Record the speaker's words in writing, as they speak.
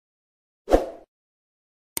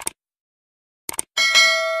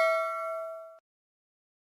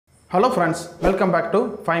Hello friends, welcome back to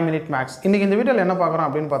 5 Minute Maths. இன்னைக்கு இந்த வீடியோல என்ன பார்க்கறோம்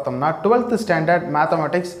அப்படினு பார்த்தோம்னா 12th standard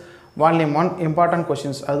mathematics volume 1 important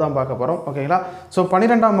questions அதுதான் பார்க்க போறோம். ஓகேங்களா? சோ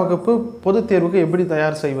 12ஆம் வகுப்பு பொதுத் தேர்வுக்கு எப்படி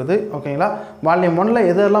தயார் செய்வது? ஓகேங்களா? வால்யூம் 1ல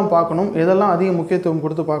எதெல்லாம் பார்க்கணும், எதெல்லாம் அதிக முக்கியத்துவம்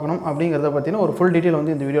கொடுத்து பார்க்கணும் அப்படிங்கறத பத்தின ஒரு full detail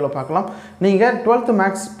வந்து இந்த வீடியோல பார்க்கலாம். நீங்க 12th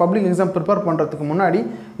maths public exam prepare பண்றதுக்கு முன்னாடி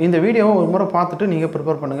இந்த வீடியோவை ஒரு முறை பார்த்துட்டு நீங்க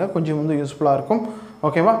prepare பண்ணுங்க. கொஞ்சம் வந்து யூஸ்ஃபுல்லா இருக்கும்.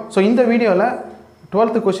 ஓகேவா? சோ இந்த வீடியோல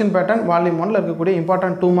 12th question pattern volume 1 ல இருக்கக்கூடிய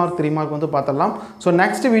important 2 mark 3 mark வந்து பார்த்தலாம். சோ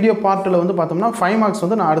next video partல வந்து பார்த்தோம்னா 5 marks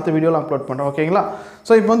வந்து நான் அடுத்த வீடியோல அப்லோட் பண்றேன். ஓகேங்களா?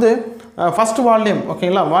 சோ இப்போ வந்து first volume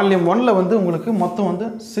ஓகேங்களா? volume 1 ல வந்து உங்களுக்கு மொத்தம் வந்து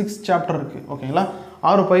 6 chapter இருக்கு. ஓகேங்களா?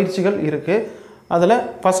 6 பயிற்சிகள் இருக்கு. அதுல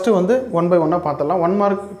first வந்து 1 by 1 பார்த்தலாம். 1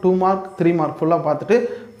 mark 2 mark 3 mark ஃபுல்லா பார்த்துட்டு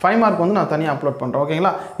 5 mark வந்து நான் தனியா அப்லோட் பண்றேன்.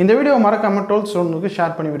 ஓகேங்களா? இந்த வீடியோவை மறக்காம 12th ஸ்டூடண்ட்ஸ்க்கு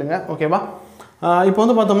ஷேர் பண்ணி விடுங்க. ஓகேவா? இப்போ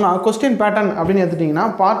வந்து பார்த்தோம்னா क्वेश्चन பேட்டர்ன் அப்படினு எடுத்துட்டீங்கன்னா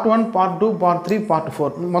பார்ட் 1 பார்ட் 2 பார்ட் 3 பார்ட்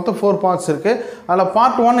 4 மொத்தம் 4 பார்ட்ஸ் இருக்கு. அதுல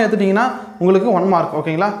பார்ட் 1 எடுத்துட்டீங்கன்னா உங்களுக்கு 1 மார்க்.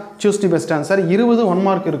 ஓகேங்களா? Choose the best answer 20 1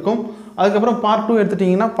 mark இருக்கும். அதுக்கு அப்புறம் பார்ட் 2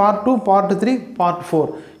 எடுத்துட்டீங்கன்னா பார்ட் 2 பார்ட் 3 பார்ட் 4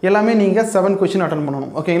 எல்லாமே நீங்க 7 क्वेश्चन அட்டெண்ட்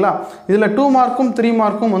பண்ணனும். ஓகேங்களா? இதுல 2 மார்க்கும் 3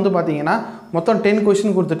 மார்க்கும் வந்து பாத்தீங்கன்னா மொத்தம் 10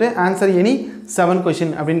 क्वेश्चन கொடுத்துட்டு ஆன்சர் எனி 7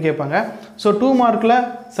 क्वेश्चन அப்படினு கேட்பாங்க. சோ 2 மார்க்ல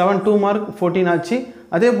 7 2 மார்க் 14 ஆச்சு.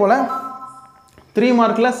 அதே போல 3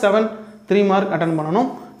 மார்க்ல 7 3 mark அட்டெண்ட் பண்ணனும்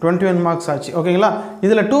 21 marks ஆச்சு. ஓகேங்களா?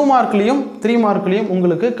 இதுல 2 மார்க்லயும் 3 மார்க்லயும்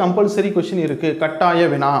உங்களுக்கு கம்பல்சரி क्वेश्चन இருக்கு. கட்டாய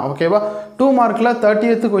வினா. ஓகேவா? 2 மார்க்ல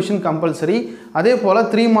 30th क्वेश्चन கம்பல்சரி. அதே போல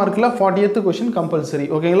 3 மார்க்ல 40th क्वेश्चन கம்பல்சரி.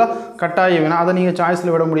 ஓகேங்களா? கட்டாய வினா. அத நீங்க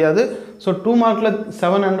சாய்ஸ்ல விட முடியாது. சோ 2 மார்க்ல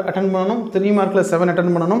 7 அட்டெண்ட் பண்ணனும், 3 மார்க்ல 7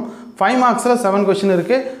 அட்டெண்ட் பண்ணனும். 5 மார்க்ஸ்ல 7 क्वेश्चन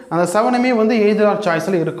இருக்கு. அந்த 7மே வந்து either or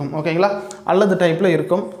சாய்ஸ்ல இருக்கும். ஓகேங்களா? அல்லது டைப்ல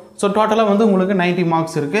இருக்கும். சோ டோட்டலா வந்து உங்களுக்கு 90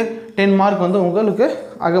 மார்க்ஸ் இருக்கு. 10 மார்க் வந்து உங்களுக்கு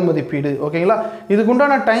அகமதிப்பீடு. ஓகேங்களா? இதுக்கு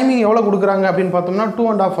உண்டான டைமிங் எவ்வளவு கொடுக்குறாங்க அப்படினு பார்த்தோம்னா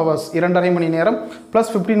 2.5 hours 2.5 மணி நேரம் plus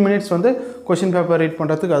 15 minutes வந்து क्वेश्चन பேப்பர் ரீட்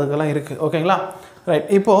பண்றதுக்கு அதுக்கெல்லாம் இருக்கு. ஓகேங்களா? ரைட்.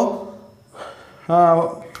 இப்போ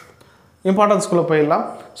இம்பார்ட்டன்ஸ் குள்ள போயிடலாம்.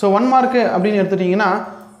 சோ 1 மார்க் அப்படினு எடுத்துட்டீங்கன்னா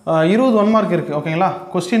 20 1 மார்க் இருக்கு. ஓகேங்களா?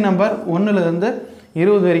 क्वेश्चन நம்பர் 1 ல இருந்து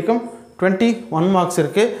 20 வரைக்கும் 21 மார்க்ஸ்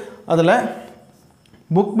இருக்கு. அதுல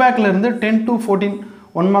புக் பேக்ல இருந்து 10 to 14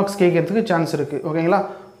 1 marks கேட்கிறதுக்கு சான்ஸ் இருக்கு. ஓகேங்களா?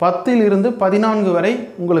 10 ல் இருந்து 14 வரை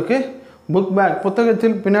உங்களுக்கு புக் பேக்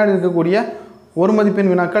புத்தகத்தில் பின்னாடி இருக்கக்கூடிய ஒரு மதிப்பெண்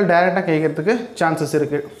வினாக்கள் டைரக்டா கேட்கிறதுக்கு சான்சஸ்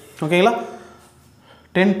இருக்கு. ஓகேங்களா?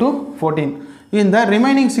 10 to 14 இந்த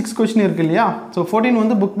ரிமைனிங் 6 क्वेश्चन இருக்கு இல்லையா? சோ 14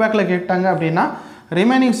 வந்து புக் பேக்ல கேட்டாங்க அப்படினா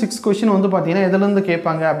ரிமைனிங் 6 क्वेश्चन வந்து பாத்தீங்கன்னா எதில இருந்து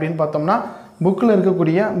கேட்பாங்க அப்படினு பார்த்தோம்னா புக்ல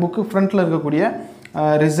இருக்கக்கூடிய புக் ஃப்ரண்ட்ல இருக்கக்கூடிய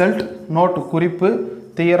ரிசல்ட் நோட் குறிப்பு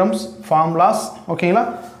தியரம்ஸ் ஃபார்முலாஸ். ஓகேங்களா?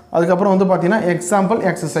 அதுக்கு அப்புறம் வந்து பாத்தீங்கன்னா எக்ஸாம்பிள்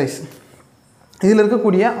எக்சர்சைஸ் இதில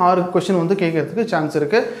இருக்கக்கூடிய 6 क्वेश्चन வந்து கேட்கிறதுக்கு சான்ஸ்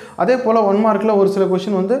இருக்கு. அதே போல 1 மார்க்ல ஒரு சில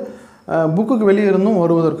क्वेश्चन வந்து புக்குக்கு வெளிய இருந்தும்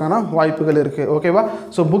வருவதற்கான வாய்ப்புகள் இருக்கு. ஓகேவா?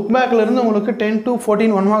 சோ புக் பேக்ல இருந்து உங்களுக்கு 10 to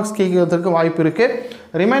 14 1 marks கேட்கிறதுக்கு வாய்ப்பு இருக்கு.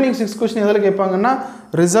 ரிமைனிங் 6 क्वेश्चन எதில கேட்பாங்கன்னா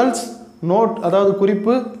ரிசல்ட்ஸ் நோட் அதாவது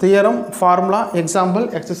குறிப்பு தியரம் ஃபார்முலா எக்ஸாம்பிள்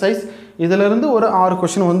எக்சர்சைஸ் இதில இருந்து ஒரு 6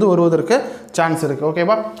 क्वेश्चन வந்து வருவதற்கு சான்ஸ் இருக்கு.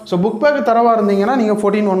 ஓகேவா? சோ புக் பேக் தரவா இருந்தீங்கன்னா நீங்க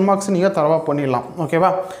 14 1 marks நீங்க தரவா பண்ணிடலாம். ஓகேவா?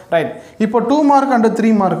 ரைட். இப்போ 2 மார்க் and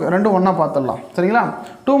 3 மார்க் ரெண்டும் ஒண்ணா பார்த்தறலாம். சரிங்களா?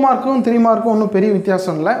 2 மார்க்கும் 3 மார்க்கும் ஒண்ணும் பெரிய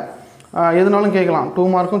வித்தியாசம் இல்ல. எதுனாலும் கேட்கலாம். 2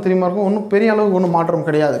 மார்க்கும் 3 மார்க்கும் ஒண்ணும் பெரிய அளவுக்கு ஒண்ணும் மாற்றம்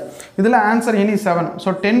கிடையாது. இதுல ஆன்சர் எனி 7.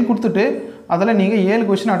 சோ 10 கொடுத்துட்டு அதல நீங்க 7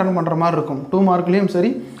 क्वेश्चन அட்டெண்ட் பண்ற மாதிரி இருக்கும். 2 மார்க்லயும்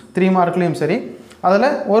சரி 3 மார்க்லயும் சரி. அதல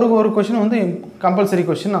ஒரு क्वेश्चन வந்து கம்பல்சரி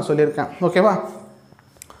क्वेश्चन நான் சொல்லிருக்கேன். ஓகேவா?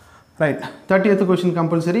 Right. 30th question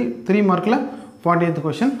compulsory 3 மார்க்ல 40th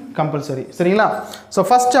question compulsory. சரிங்களா? So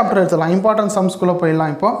first chapter எடுத்துலாம். Important sums குள்ள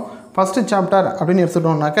போயிடலாம். இப்போ ஃபர்ஸ்ட் சாப்டர் அப்படினு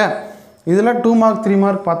எடுத்துட்டோம்னாக்க இதுல 2 மார்க் 3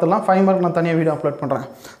 மார்க் பார்த்தலாம். 5 மார்க் நான் தனியா வீடியோ அப்லோட் பண்றேன்.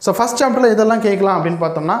 சோ ஃபர்ஸ்ட் சாப்டர்ல இதெல்லாம் கேட்கலாம் அப்படினு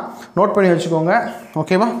பார்த்தோம்னா நோட் பண்ணி வச்சுக்கோங்க.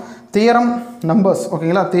 ஓகேவா? Theorem numbers.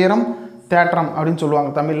 ஓகேங்களா? தியரம் தேற்றம் அப்படினு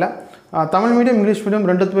சொல்லுவாங்க தமிழ்ல. தமிழ் மீடியம் இங்கிலீஷ் மீடியம்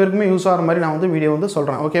ரெண்டு பேருக்குமே யூஸ் ஆகிற மாதிரி நான் வந்து வீடியோ வந்து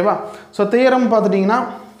சொல்றேன். ஓகேவா? சோ தியரம் பார்த்துட்டீங்கன்னா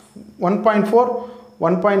 1.4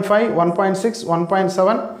 1.5 1.6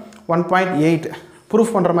 1.7 1.8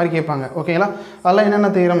 ப்ரூஃப் பண்ற மாதிரி கேட்பாங்க. ஓகேங்களா? அதெல்லாம் என்னென்ன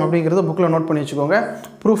தியரம் அப்படிங்கறது புக்ல நோட் பண்ணி வச்சுக்கோங்க.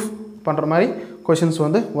 ப்ரூஃப் பண்ற மாதிரி क्वेश्चंस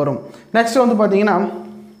வந்து வரும். நெக்ஸ்ட் வந்து பாத்தீங்கன்னா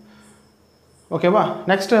ஓகேவா?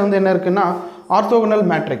 நெக்ஸ்ட் வந்து என்ன இருக்குன்னா ஆர்த்தோகனல்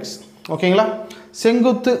மேட்ரிக்ஸ். ஓகேங்களா?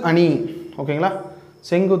 செங்குத்து அணி. ஓகேங்களா?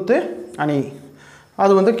 செங்குத்து அணி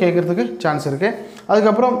அது வந்து கேட்கிறதுக்கு சான்ஸ் இருக்கு.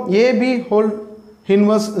 அதுக்கு அப்புறம் AB whole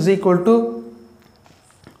inverse is equal to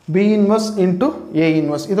B inverse into A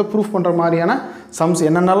inverse இத ப்ரூஃப் பண்ற மாதிரியான சம்ஸ்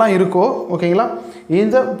என்னென்னலாம் இருக்கோ ஓகேங்களா?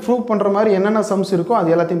 இந்த ப்ரூஃப் பண்ற மாதிரி என்னென்ன சம்ஸ் இருக்கோ அது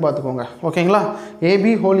எல்லாத்தையும் பாத்துக்கோங்க. ஓகேங்களா? AB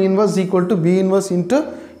whole inverse equal to B inverse into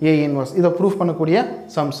A inverse இத ப்ரூஃப் பண்ணக்கூடிய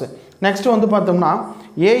சம்ஸ். நெக்ஸ்ட் வந்து பார்த்தோம்னா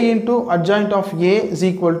A into adjoint of A is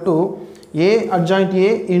equal to A adjoint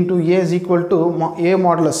A into A is equal to A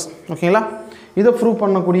modulus. ஓகேங்களா? இதை prove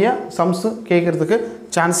பண்ணக்கூடிய sums கேட்குறதுக்கு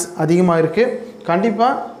chance அதிகமாக இருக்குது.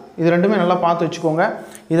 கண்டிப்பாக இது ரெண்டுமே நல்லா பார்த்து வச்சுக்கோங்க.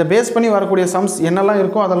 இதை பேஸ் பண்ணி வரக்கூடிய சம்ஸ் என்னெல்லாம்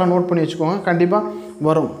இருக்கோ அதெல்லாம் நோட் பண்ணி வச்சுக்கோங்க, கண்டிப்பாக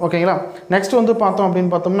வரும். ஓகேங்களா? நெக்ஸ்ட் வந்து பார்த்தோம்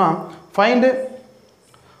அப்படின்னு பார்த்தோம்னா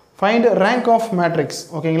ஃபைண்ட் ரேங்க் ஆஃப் மேட்ரிக்ஸ்.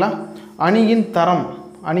 ஓகேங்களா? அணியின்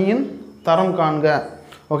தரம் காண்க.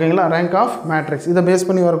 ஓகேங்களா? ரேங்க் ஆஃப் மேட்ரிக்ஸ் இதை பேஸ்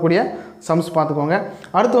பண்ணி வரக்கூடிய சம்ஸ் பார்த்துக்கோங்க.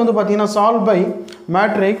 அடுத்து வந்து பார்த்தீங்கன்னா solve by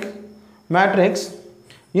matrix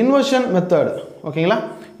inversion method. ஓகேங்களா?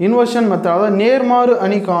 இன்வர்ஷன் மெத்தட், அதாவது நேர்மாறு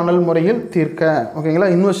அணி காணல் முறையில் தீர்க்க. ஓகேங்களா?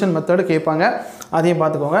 இன்வர்ஷன் மெத்தடு கேட்பாங்க, அதையும்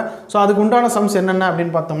பார்த்துக்கோங்க. ஸோ அதுக்கு உண்டான சம்ஸ் என்னென்ன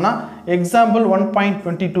அப்படின்னு பார்த்தோம்னா எக்ஸாம்பிள்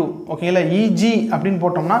 1.22. ஓகேங்களா? இஜி அப்படின்னு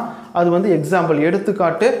போட்டோம்னா அது வந்து எக்ஸாம்பிள்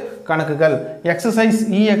எடுத்துக்காட்டு கணக்குகள். எக்ஸசைஸ்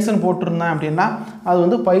இஎக்ஸ்ன்னு போட்டிருந்தேன் அப்படின்னா அது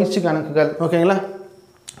வந்து பயிற்சி கணக்குகள். ஓகேங்களா?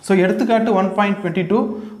 ஸோ எடுத்துக்காட்டு 1.22,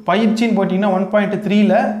 பயிற்சின்னு போட்டிங்கன்னா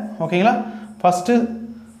 1.3ல் ஓகேங்களா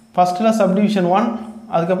ஃபஸ்ட்டில் சப்டிவிஷன் 1,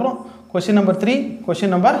 அதுக்கப்புறம் question number 3,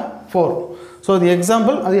 question number 4. So இது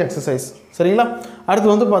எக்ஸாம்பிள், அது எக்ஸசைஸ். சரிங்களா? அடுத்து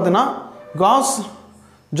வந்து பார்த்தீங்கன்னா காஸ்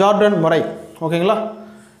ஜார்டன் முறை. ஓகேங்களா?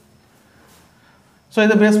 ஸோ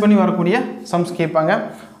இதை பேஸ் பண்ணி வரக்கூடிய சம்ஸ் கேட்பாங்க.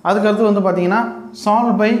 அதுக்கடுத்து வந்து பார்த்தீங்கன்னா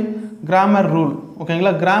சால்வ் பை கிராமர் ரூல்.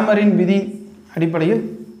 ஓகேங்களா? கிராமரின் விதி அடிப்படையில்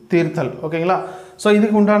தீர்த்தல். ஓகேங்களா? ஸோ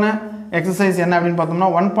இதுக்கு உண்டான எக்ஸசைஸ் என்ன அப்படின்னு பார்த்தோம்னா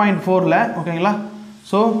 1.4ல் ஓகேங்களா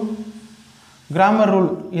ஸோ கிராமர் ரூல்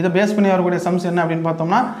இதை பேஸ் பண்ணி வரக்கூடிய சம்ஸ் என்ன அப்படின்னு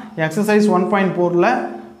பார்த்தோம்னா எக்ஸசைஸ் 1.4ல்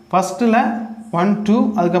ஃபஸ்ட்டில் 1, 2,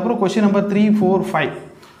 அதுக்கப்புறம் கொஷின் நம்பர் 3, 4, 5.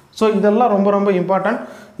 ஸோ இதெல்லாம் ரொம்ப ரொம்ப இம்பார்ட்டன்ட்.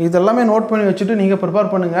 இதெல்லாமே நோட் பண்ணி வச்சுட்டு நீங்கள்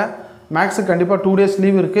ப்ரிப்பேர் பண்ணுங்கள். மேக்ஸுக்கு கண்டிப்பாக 2 days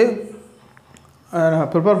லீவ் இருக்குது.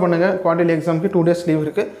 ப்ரிப்பேர் பண்ணுங்கள். குவார்டர்லி எக்ஸாமுக்கு 2 days லீவ்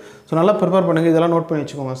இருக்குது. ஸோ நல்லா ப்ரிப்பேர் பண்ணுங்கள். இதெல்லாம் நோட் பண்ணி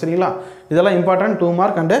வச்சுக்கோங்க. சரிங்களா? இதெல்லாம் important. 2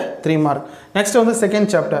 mark and 3 mark. Next வந்து செகண்ட்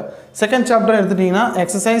சாப்டர் எடுத்துட்டிங்கன்னா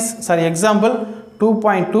எக்ஸாம்பிள்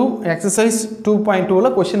 2.2, எக்ஸசைஸ் 2.2ல்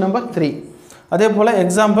கொஷின் நம்பர் 3. அதே போல்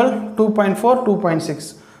எக்ஸாம்பிள் 2.4, 2.6.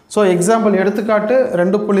 ஸோ எக்ஸாம்பிள் எடுத்துக்காட்டு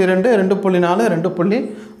 2.2, 2.4,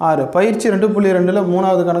 2.6. பயிற்சி 2.2ல்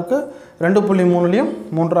 3வது கணக்கு, 2.3லையும்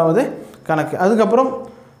 3வது கணக்கு. அதுக்கப்புறம்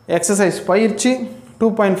எக்ஸசைஸ் பயிற்சி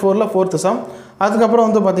 2.4ல் 4th சம். அதுக்கப்புறம்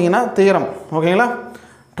வந்து பார்த்தீங்கன்னா தியரம். ஓகேங்களா?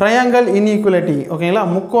 ட்ரையாங்கிள் இன்ஈக்குவலிட்டி. ஓகேங்களா?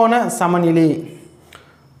 முக்கோண சமநிலை.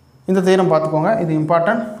 இந்த தியரம் பார்த்துக்கோங்க. இது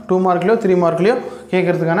இம்பார்ட்டன்ட். 2 markலையோ 3 markலையோ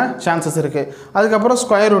கேட்குறதுக்கான சான்சஸ் இருக்குது. அதுக்கப்புறம்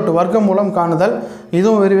ஸ்கொயர் ரூட் வர்க்க மூலம் காணுதல்.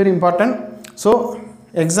 இதுவும் very very important. So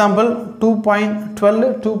example 2.12,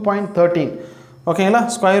 2.13. ஓகேங்களா?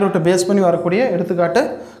 ஸ்கொயர் ரூட்டை பேஸ் பண்ணி வரக்கூடிய எடுத்துக்காட்டு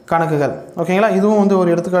கணக்குகள். ஓகேங்களா? இதுவும் வந்து ஒரு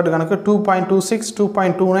எடுத்துக்காட்டு கணக்கு. 2.26,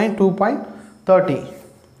 2.29, 2.30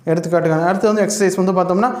 எடுத்துக்காட்டு கணக்கு. அடுத்து வந்து எக்ஸசைஸ் வந்து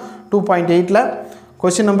பார்த்தோம்னா 2.8ல்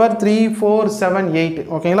கொஷின் நம்பர் 3, 4, 7, 8.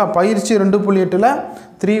 ஓகேங்களா? பயிற்சி 2.8ல்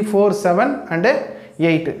 3, 4, 7 அண்டு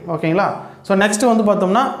 8. ஓகேங்களா? ஸோ நெக்ஸ்ட் வந்து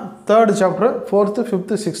பார்த்தோம்னா 3rd chapter 4th,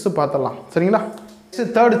 5th, 6th பார்த்துடலாம். சரிங்களா?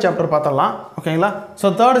 நெக்ஸ்ட் 3rd சாப்டர் பார்த்துடலாம். ஓகேங்களா? ஸோ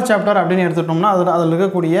 3rd சாப்டர் அப்படின்னு எடுத்துட்டோம்னா அதில்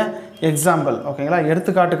இருக்கக்கூடிய எக்ஸாம்பிள். ஓகேங்களா?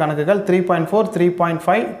 எடுத்துக்காட்டு கணக்குகள் 3.4,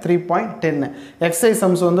 3.5, 3.10. எக்ஸசைஸ்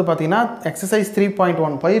சம்ஸ் வந்து பார்த்தீங்கன்னா எக்ஸசைஸ்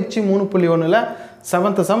 3.1 பயிற்சி 3.1ல்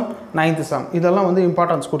 7th சம், 9th சம். இதெல்லாம் வந்து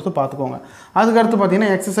இம்பார்ட்டன்ஸ் கொடுத்து பார்த்துக்கோங்க. அதுக்கடுத்து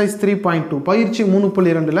பார்த்தீங்கன்னா எக்ஸசைஸ் 3.2 பயிற்சி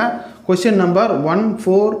 3.2ல் கொஷின் நம்பர் 1,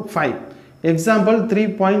 4, 5. எக்ஸாம்பிள்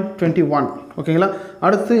 3.21. ஓகேங்களா?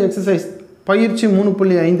 அடுத்து எக்ஸசைஸ் பயிற்சி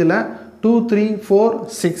 3.5ல் 2, 3, 4,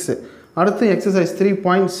 6. அடுத்து எக்ஸசைஸ்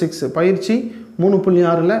 3.6 பயிற்சி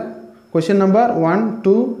 3.6ல் கொஷின் நம்பர் 1,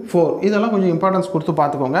 2, 4. இதெல்லாம் கொஞ்சம் இம்பார்ட்டன்ஸ் கொடுத்து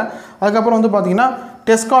பார்த்துக்கோங்க. அதுக்கப்புறம் வந்து பார்த்தீங்கன்னா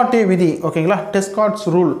டெஸ்கார்டே விதி. ஓகேங்களா? Descartes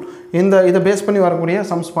rule. இதை பேஸ் பண்ணி வரக்கூடிய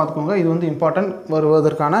சம்ஸ் பார்த்துக்கோங்க. இது வந்து இம்பார்ட்டன்ட்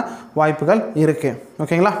வருவதற்கான வாய்ப்புகள் இருக்குது.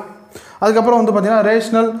 ஓகேங்களா? அதுக்கப்புறம் வந்து பார்த்தீங்கன்னா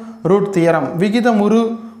ரேஷனல் ரூட் தியரம் விகிதமுறு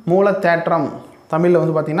மூல தேற்றம். தமிழில்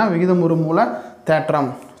வந்து பார்த்தீங்கன்னா விகிதமுறு மூல தேற்றம்.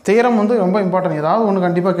 தியரம் வந்து ரொம்ப இம்பார்ட்டன்ட். ஏதாவது ஒன்று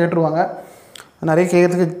கண்டிப்பாக கேட்டுருவாங்க. நிறைய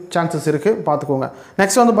கேட்கறதுக்கு சான்சஸ் இருக்குது, பார்த்துக்கோங்க.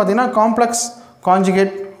 நெக்ஸ்ட் வந்து பார்த்தீங்கன்னா காம்ப்ளெக்ஸ்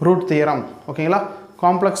காஞ்சுகேட் ரூட் தியரம். ஓகேங்களா?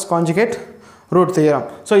 Complex conjugate root theorem.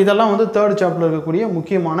 So இதெல்லாம் வந்து 3rd சாப்டரில் இருக்கக்கூடிய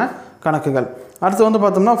முக்கியமான கணக்குகள். அடுத்து வந்து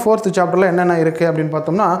பார்த்தோம்னா 4th சாப்டரில் என்னென்ன இருக்குது அப்படின்னு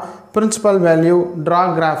பார்த்தோம்னா பிரின்சிபல் வேல்யூ, ட்ரா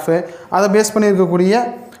கிராஃபு, அதை பேஸ் பண்ணி இருக்கக்கூடிய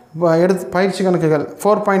பயிற்சி கணக்குகள்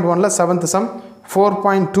 4.1ல் 7th some,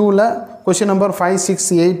 4.2ல் question number 5,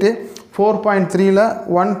 6, 8, 4.3ல்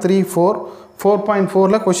 1, 3, 4,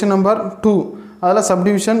 4.4ல் question number 2, அதில்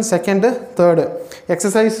subdivision 2nd, 3rd.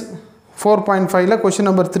 Exercise 4.5ல் question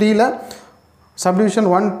number 3ல் subdivision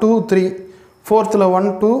 1, 2, 3, 4th 1,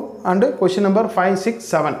 2 and question number 5, 6,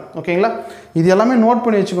 7. ஓகேங்களா? இது எல்லாமே நோட்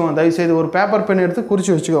பண்ணி வச்சுக்கோங்க. தயவுசெய்து ஒரு பேப்பர் பென் எடுத்து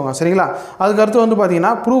குறித்து வச்சுக்கோங்க. சரிங்களா? அதுக்கடுத்து வந்து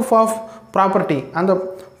பார்த்தீங்கன்னா ப்ரூஃப் ஆஃப் ப்ராப்பர்ட்டி, அந்த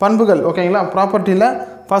பண்புகள். ஓகேங்களா? ப்ராப்பர்ட்டியில்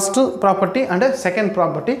first property and second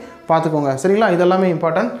property பார்த்துக்கோங்க. சரிங்களா? இதெல்லாமே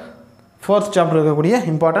இம்பார்ட்டன்ட். 4th சாப்டர் இருக்கக்கூடிய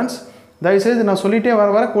இம்பார்ட்டன்ஸ். தயவுசெய்து நான் சொல்லிகிட்டே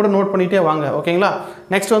வர கூட நோட் பண்ணிகிட்டே வாங்க ஓகேங்களா.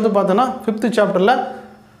 நெக்ஸ்ட் வந்து பார்த்தோன்னா 5th சாப்டரில்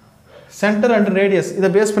சென்டர் அண்ட் ரேடியஸ் இதை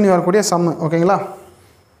பேஸ் பண்ணி வரக்கூடிய சம்மு ஓகேங்களா.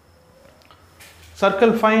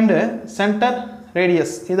 சர்க்கிள் ஃபைண்டு சென்டர்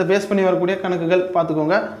ரேடியஸ் இதை பேஸ் பண்ணி வரக்கூடிய கணக்குகள்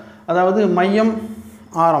பார்த்துக்கோங்க. அதாவது மையம்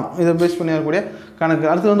ஆரம் இதை பேஸ் பண்ணி வரக்கூடிய கணக்கு.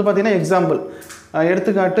 அடுத்து வந்து பார்த்திங்கன்னா எக்ஸாம்பிள்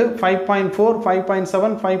எடுத்துக்காட்டு 5.4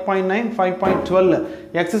 5.7 5.9 5.12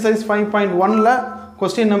 எக்ஸசைஸ் 5.1ல்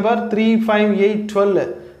கொஸ்டின் நம்பர் 3 5 8 12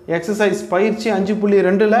 எக்ஸசைஸ் பயிற்சி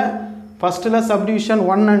 5.2ல் ஃபஸ்ட்டில் சப்டிவிஷன்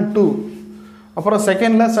 1 and 2 அப்புறம்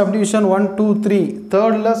செகண்டில் சப்டிவிஷன் 1 2 3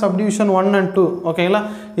 தேர்டில் சப்டிவிஷன் 1 and 2 ஓகேங்களா.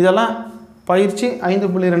 இதெல்லாம் பயிற்சி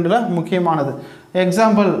 5.2ல் முக்கியமானது.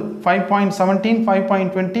 எக்ஸாம்பிள் 5.17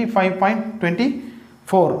 5.20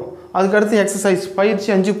 5.24 அதுக்கடுத்து எக்ஸசைஸ் பயிற்சி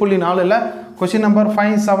 5.4ல் கொஸ்டின் நம்பர்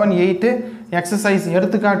 5 7 8 எக்ஸசைஸ்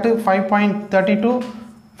எடுத்துக்காட்டு 5.32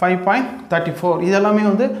 5.34 இதெல்லாமே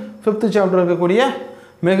வந்து 5th சாப்டர் இருக்கக்கூடிய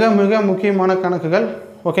மிக மிக முக்கியமான கணக்குகள்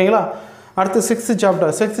ஓகேங்களா. அடுத்து 6th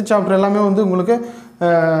சாப்டர் எல்லாமே வந்து உங்களுக்கு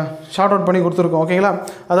ஷார்ட் அவுட் பண்ணி கொடுத்துருக்கோம் ஓகேங்களா.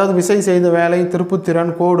 அதாவது விசை செய்த வேலை,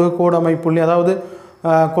 திருப்புத்திறன், கோடமை புள்ளி, அதாவது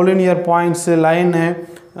collinear points, line,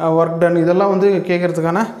 work done இதெல்லாம் வந்து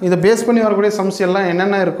கேட்குறதுக்கான இதை பேஸ் பண்ணி வரக்கூடிய சம்ஸ் எல்லாம்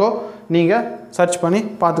என்னென்ன இருக்கோ நீங்கள் சர்ச் பண்ணி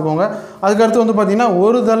பார்த்துக்கோங்க. அதுக்கடுத்து வந்து பார்த்திங்கன்னா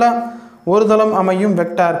ஒரு தளம் அமையும்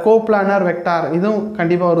வெக்டார், கோப்ளானர் வெக்டார் இதுவும்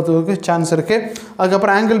கண்டிப்பாக வரதுக்கு சான்ஸ் இருக்குது.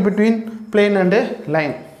 அதுக்கப்புறம் angle between plane and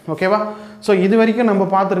line ஓகேவா. ஸோ இது வரைக்கும் நம்ம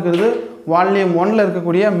பார்த்துருக்கிறது வால்யூம் 1ல்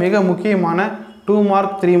இருக்கக்கூடிய மிக முக்கியமான 2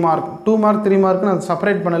 மார்க் 3 மார்க் 2 மார்க் 3 மார்க்னு நான்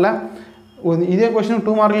செப்பரேட் பண்ணலை. இதே கொஸ்டின்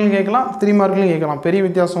 2 மார்க்லையும் கேட்கலாம் 3 மார்க்லையும் கேட்கலாம், பெரிய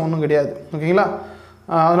வித்தியாசம் ஒன்றும் கிடையாது ஓகேங்களா.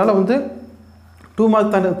 அதனால் வந்து 2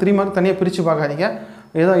 மார்க் 3 மார்க் தனியாக பிரித்து பார்க்காதீங்க,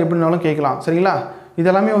 ஏதோ எப்படினாலும் கேட்கலாம் சரிங்களா.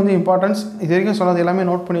 இதெல்லாமே வந்து இம்பார்ட்டன்ஸ், இது வரைக்கும் சொன்னது எல்லாமே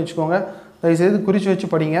நோட் பண்ணி வச்சுக்கோங்க, தயவுசெய்து குறித்து வச்சு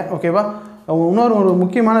படிங்க ஓகேவா. ஒரு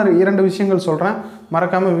முக்கியமான 2 விஷயங்கள் சொல்கிறேன்,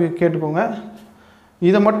 மறக்காமல் கேட்டுக்கோங்க.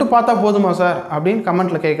 இதை மட்டும் பார்த்தா போதுமா சார் அப்படின்னு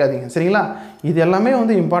கமெண்ட்டில் கேட்காதீங்க சரிங்களா. இது எல்லாமே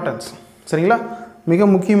வந்து இம்பார்ட்டன்ஸ் சரிங்களா, மிக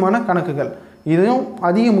முக்கியமான கணக்குகள், இதையும்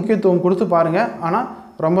அதிக முக்கியத்துவம் கொடுத்து பாருங்கள். ஆனால்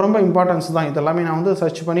ரொம்ப இம்பார்ட்டன்ஸ் தான், இதெல்லாமே நான் வந்து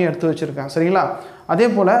சர்ச் பண்ணி எடுத்து வச்சுருக்கேன் சரிங்களா. அதே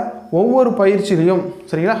போல் ஒவ்வொரு பயிற்சியிலையும்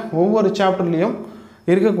சரிங்களா, ஒவ்வொரு சாப்டர்லேயும்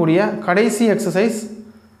இருக்கக்கூடிய கடைசி எக்ஸசைஸ்,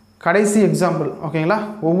 கடைசி எக்ஸாம்பிள் ஓகேங்களா.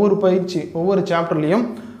 ஒவ்வொரு பயிற்சி ஒவ்வொரு சாப்டர்லேயும்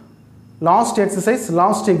லாஸ்ட் எக்ஸசைஸ்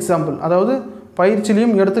லாஸ்ட் எக்ஸாம்பிள், அதாவது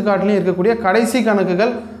பயிற்சிலையும் எடுத்துக்காட்டிலையும் இருக்கக்கூடிய கடைசி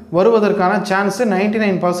கணக்குகள் வருவதற்கான சான்ஸு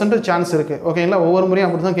 99% சான்ஸ் இருக்குது ஓகேங்களா. ஒவ்வொரு முறையும்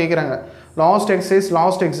அப்படி தான் கேட்குறாங்க, லாஸ்ட் எக்ஸசைஸ்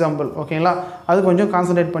லாஸ்ட் எக்ஸாம்பிள் ஓகேங்களா. அது கொஞ்சம்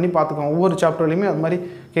கான்சன்ட்ரேட் பண்ணி பார்த்துக்கோங்க, ஒவ்வொரு சாப்டர்லையுமே அது மாதிரி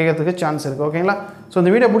கேட்கறதுக்கு சான்ஸ் இருக்குது ஓகேங்களா. ஸோ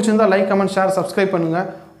இந்த வீடியோ பிடிச்சிருந்தா லைக் கமெண்ட் ஷேர் சப்ஸ்கிரைப் பண்ணுங்கள்,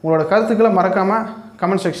 உங்களோட கருத்துக்களை மறக்காமல்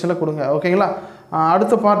கமெண்ட் செக்ஷனில் கொடுங்க ஓகேங்களா.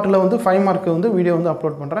 அடுத்த பார்ட்டில் வந்து 5 மார்க்கு வந்து வீடியோ வந்து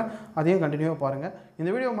அப்லோட் பண்ணுறேன், அதையும் கண்டினியூவாக பாருங்கள். இந்த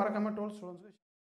வீடியோ மறக்காமல் 12 ஸ்டூடெண்ட்ஸ்